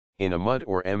In a MUD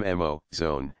or MMO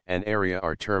zone, an area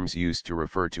are terms used to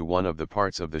refer to one of the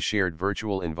parts of the shared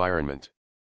virtual environment.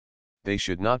 They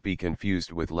should not be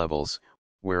confused with levels,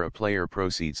 where a player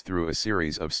proceeds through a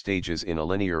series of stages in a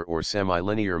linear or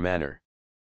semi-linear manner.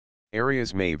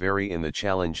 Areas may vary in the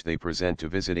challenge they present to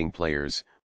visiting players,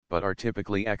 but are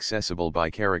typically accessible by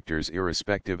characters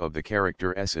irrespective of the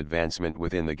character's advancement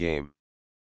within the game.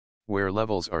 Where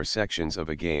levels are sections of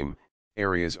a game,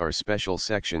 areas are special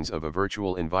sections of a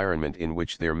virtual environment in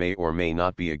which there may or may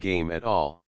not be a game at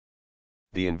all.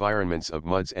 The environments of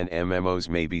MUDs and MMOs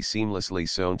may be seamlessly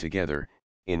sewn together,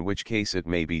 in which case it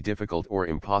may be difficult or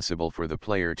impossible for the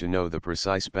player to know the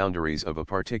precise boundaries of a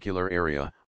particular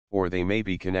area, or they may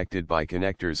be connected by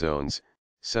connector zones,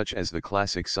 such as the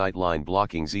classic sightline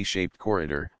blocking Z-shaped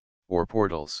corridor, or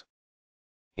portals.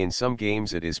 In some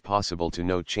games it is possible to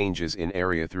note changes in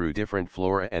area through different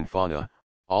flora and fauna,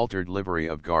 altered livery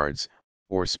of guards,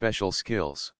 or special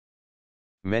skills.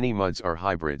 Many MUDs are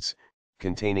hybrids,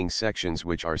 containing sections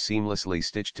which are seamlessly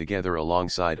stitched together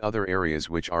alongside other areas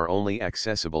which are only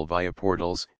accessible via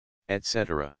portals,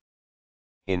 etc.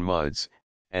 In MUDs,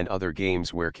 and other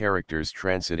games where characters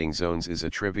transiting zones is a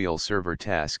trivial server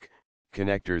task,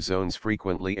 connector zones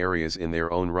frequently areas in their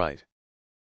own right.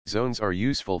 Zones are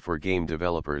useful for game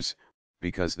developers,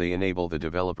 because they enable the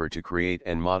developer to create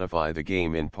and modify the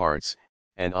game in parts,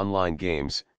 and online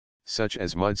games, such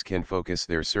as MUDs can focus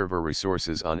their server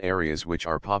resources on areas which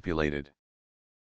are populated.